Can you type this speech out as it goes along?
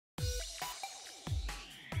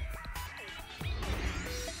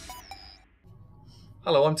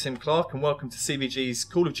Hello, I'm Tim Clark and welcome to CVG's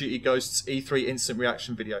Call of Duty Ghosts E3 instant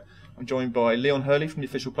reaction video. I'm joined by Leon Hurley from the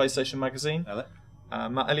official PlayStation magazine. Hello.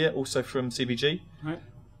 Matt Elliott, also from CVG. Right.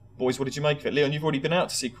 Boys, what did you make of it? Leon, you've already been out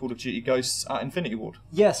to see Call of Duty Ghosts at Infinity Ward.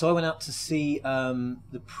 Yeah, so I went out to see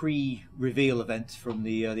the pre-reveal event from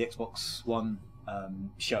the Xbox One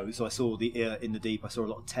show. So I saw the In the Deep. I saw a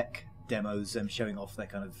lot of tech demos showing off their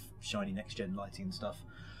kind of shiny next-gen lighting and stuff.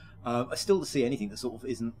 I still see anything that sort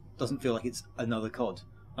of doesn't feel like it's another COD.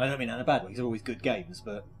 I don't mean that in a bad way, because they're always good games,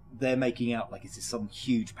 but they're making out like it's some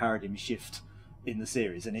huge paradigm shift in the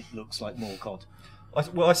series, and it looks like more COD.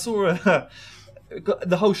 I saw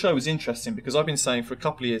the whole show was interesting because I've been saying for a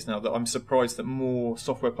couple of years now that I'm surprised that more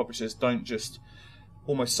software publishers don't just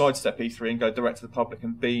almost sidestep E3 and go direct to the public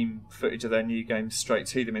and beam footage of their new games straight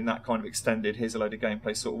to them in that kind of extended, here's a load of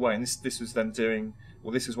gameplay sort of way. And this was them doing,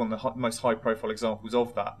 well, this was one of the most high-profile examples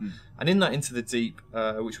of that. And in that Into the Deep,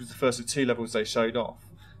 which was the first of two levels they showed off,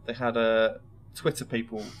 they had Twitter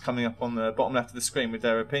people coming up on the bottom left of the screen with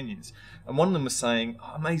their opinions, and one of them was saying,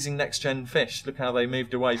 oh, "Amazing next-gen fish! Look how they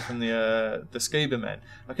moved away from the scuba men."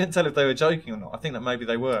 I couldn't tell if they were joking or not. I think that maybe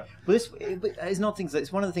they were. Well, it's not things.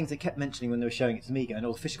 It's one of the things they kept mentioning when they were showing it to me. Going,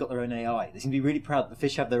 "Oh, the fish have got their own AI." They seem to be really proud that the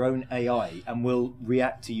fish have their own AI and will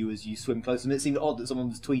react to you as you swim close. And it seemed odd that someone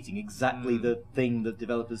was tweeting exactly the thing that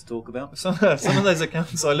developers talk about. Some of those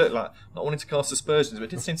accounts I looked like, not wanting to cast aspersions, but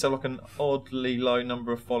it did seem to have like an oddly low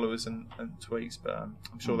number of followers and tweets. But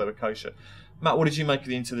I'm sure they were kosher. Matt, what did you make of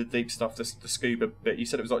the Into the Deep stuff, the scuba bit? You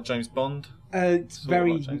said it was like James Bond? It's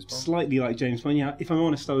very like James Bond. Slightly like James Bond. Yeah, if I'm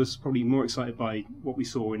honest, I was probably more excited by what we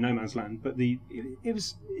saw in No Man's Land. But it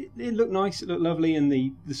looked nice, it looked lovely, and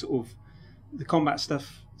the sort of the combat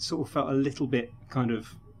stuff sort of felt a little bit kind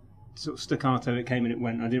of sort of staccato. It came and it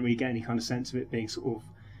went. I didn't really get any kind of sense of it being sort of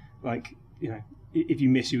like, you know, if you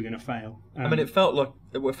miss, you're going to fail. I mean, it felt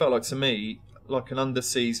like to me like an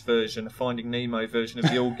Underseas version, a Finding Nemo version of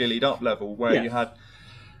the all gillied up level, where you had,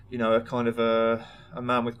 you know, a kind of a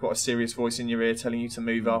man with quite a serious voice in your ear telling you to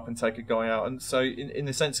move up and take a guy out. And so, in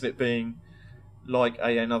the sense of it being like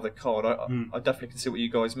another COD, I definitely can see what you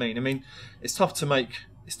guys mean. I mean, it's tough to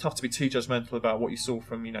be too judgmental about what you saw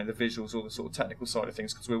from, you know, the visuals or the sort of technical side of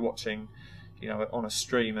things, because we're watching, you know, on a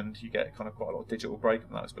stream and you get kind of quite a lot of digital break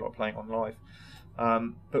from that. It's a bit like playing on live.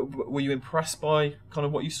 But were you impressed by kind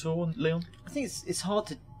of what you saw, Leon? I think it's hard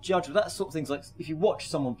to judge with that sort of things. Like if you watch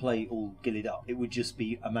someone play all gillied up, it would just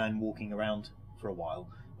be a man walking around for a while.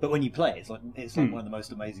 But when you play, it's like one of the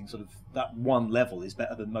most amazing sort of, that one level is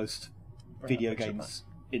better than most video games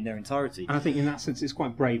in their entirety. And I think in that sense, it's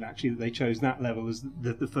quite brave actually that they chose that level as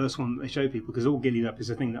the first one that they show people, because all gillied up is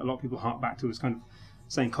a thing that a lot of people hark back to as kind of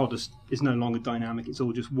saying COD is no longer dynamic. It's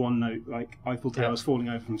all just one note, like Eiffel Towers falling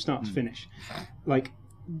over from start to finish. Like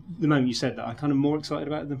the moment you said that, I'm kind of more excited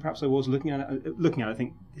about it than perhaps I was looking at it. I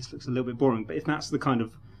think this looks a little bit boring. But if that's the kind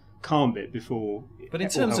of calm bit before. But in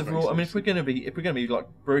terms of raw, I mean, if we're going to be like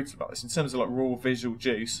brutal about this, in terms of like raw visual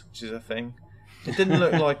juice, which is a thing, it didn't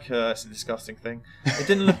look like it's a disgusting thing. It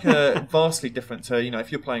didn't look vastly different to, you know,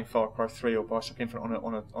 if you're playing Far Cry 3 or Bioshock Infinite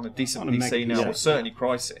on a decent PC now, or certainly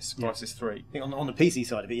Crisis 3. I think on the PC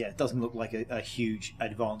side of it, it doesn't look like a huge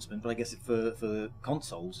advancement. But I guess for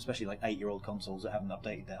consoles, especially like 8-year-old consoles that haven't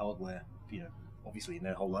updated their hardware, you know, obviously in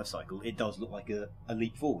their whole life cycle, it does look like a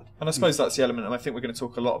leap forward. And I suppose that's the element, and I think we're going to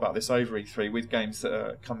talk a lot about this over E3 with games that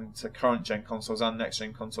are coming to current gen consoles and next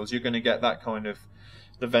gen consoles. You're going to get that kind of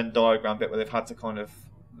the Venn diagram bit where they've had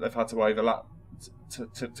to overlap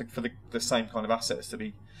for the same kind of assets to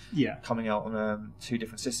be coming out on two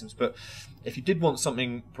different systems. But if you did want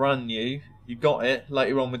something brand new, you got it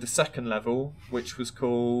later on with the second level, which was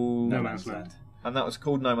called No Man's Land. And that was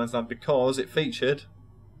called No Man's Land because it featured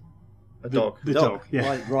a dog. The dog,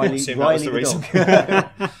 yeah. Riley the reason.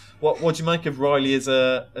 dog. What do you make of Riley as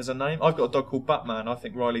a name? I've got a dog called Batman. I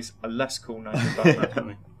think Riley's a less cool name than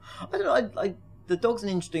Batman. I don't know. The dog's an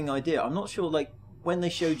interesting idea. I'm not sure. Like when they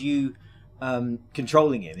showed you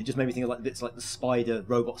controlling him, it just made me think of like bits like the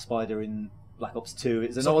robot spider in Black Ops 2.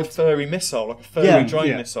 It's like a furry missile, like a furry drone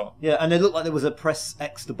missile. Yeah, and it looked like there was a press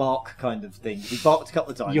X to bark kind of thing. He barked a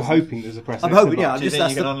couple of times. You're hoping there's a press X I'm hoping, to bark. Do you think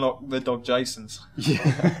you can unlock the dog Jason's?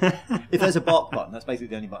 Yeah. If there's a bark button, that's basically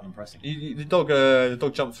the only button I'm pressing. The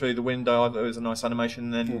dog jumped through the window. I thought it was a nice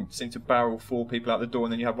animation, and then seemed to barrel 4 people out the door,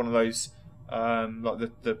 and then you had one of those like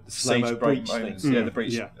the siege break moments. Thing. Yeah, the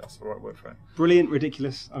breach. Yeah. That's the right word for it. Brilliant,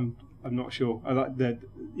 ridiculous. I'm not sure. I like the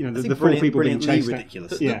the 4 brilliant, people being chased.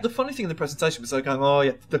 ridiculous. The funny thing in the presentation was they're going, oh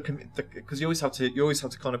yeah, because you always have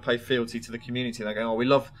to kind of pay fealty to the community. And they're going, oh, we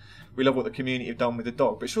love what the community have done with the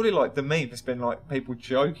dog. But surely, like the meme has been like people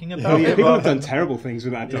joking about it. People have done terrible things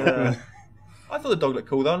with that dog. Yeah. I thought the dog looked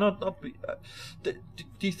cool though. And do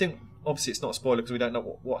you think? Obviously, it's not a spoiler because we don't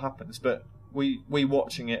know what happens. But we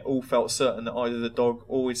watching it all felt certain that either the dog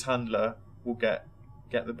or his handler will get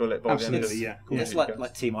the bullet by the end of Absolutely, it. yeah. It's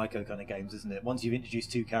like Team Ico kind of games, isn't it? Once you've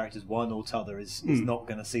introduced two characters, one or t'other is not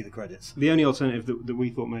going to see the credits. The only alternative that we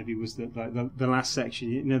thought maybe was that like the last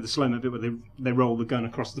section, you know, the slow-mo bit where they roll the gun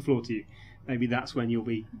across the floor to you. Maybe that's when you'll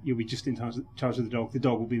be just in charge of the dog. The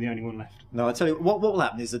dog will be the only one left. No, I tell you what will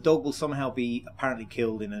happen is the dog will somehow be apparently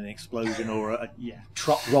killed in an explosion or a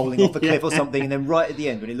truck rolling off a cliff or something, and then right at the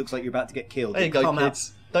end when it looks like you're about to get killed, There you go,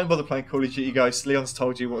 kids. Don't bother playing Call of Duty Ghosts. Leon's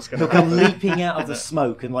told you what's going to He'll happen. come leaping out of the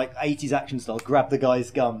smoke and like 80s action style, grab the guy's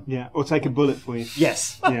gun. Yeah, or take a bullet for you.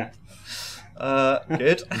 Yes. Yeah.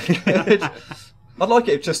 Good. Good. I'd like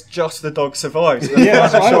it if just the dog survives. Yeah,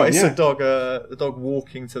 that's Sure, right, it's yeah. the dog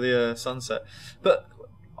walking to the sunset. But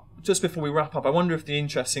just before we wrap up, I wonder if the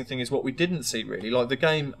interesting thing is what we didn't see really. Like the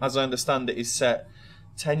game, as I understand it, is set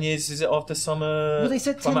 10 years. Is it after summer Well, they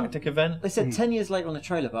said climactic event? They said 10 years later on the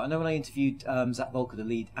trailer, but I know when I interviewed Zach Volker, the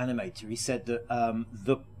lead animator, he said that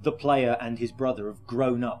the player and his brother have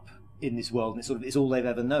grown up in this world, and it's all they've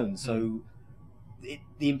ever known. So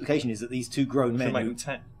the implication is that these two grown men, Make who, them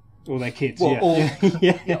 10. Or their kids. well,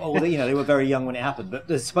 yeah. or they were very young when it happened, but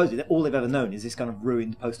supposedly all they've ever known is this kind of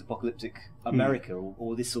ruined post-apocalyptic America,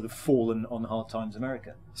 or this sort of fallen on hard times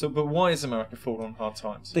America. So, but why is America fallen on hard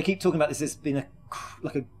times? They keep talking about this. There's been a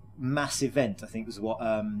mass event, I think was what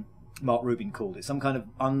Mark Rubin called it, some kind of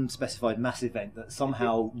unspecified mass event that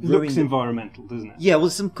somehow Looks ruined. environmental, doesn't it? Yeah, well,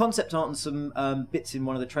 there's some concept art and some bits in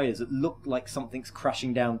one of the trailers that look like something's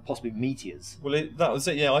crashing down, possibly meteors. Well, that was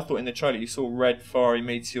it. Yeah, I thought in the trailer you saw red fiery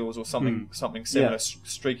meteors or something similar Yeah.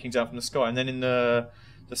 streaking down from the sky, and then in the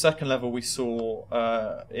second level we saw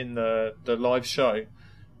in the live show,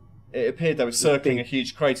 it appeared they were circling a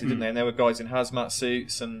huge crater, didn't they? And there were guys in hazmat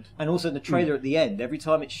suits and Also in the trailer at the end, every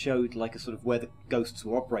time it showed like a sort of where the ghosts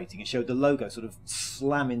were operating, it showed the logo sort of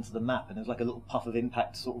slam into the map, and there was like a little puff of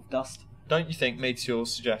impact sort of dust. Don't you think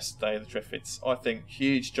meteors suggest Day of the Triffids? I think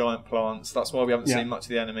huge giant plants. That's why we haven't seen much of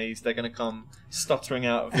the enemies. They're going to come stuttering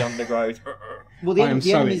out of the undergrowth. Well, the I am the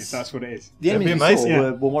so enemies, if that's what it is. the That'd be enemies we amazing.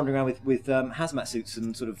 saw were wandering around with hazmat suits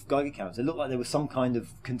and sort of Geiger counters. It looked like there was some kind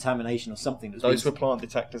of contamination or something. That was Those were plant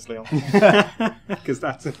detectors, Leon. Because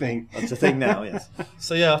that's a thing. That's a thing now, yes.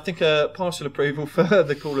 So yeah, I think partial approval for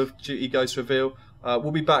the Call of Duty Ghost reveal.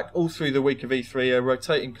 We'll be back all through the week of E3, a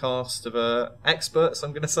rotating cast of experts,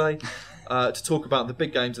 I'm going to say, to talk about the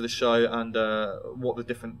big games of the show and what the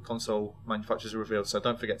different console manufacturers revealed. So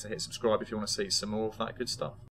don't forget to hit subscribe if you want to see some more of that good stuff.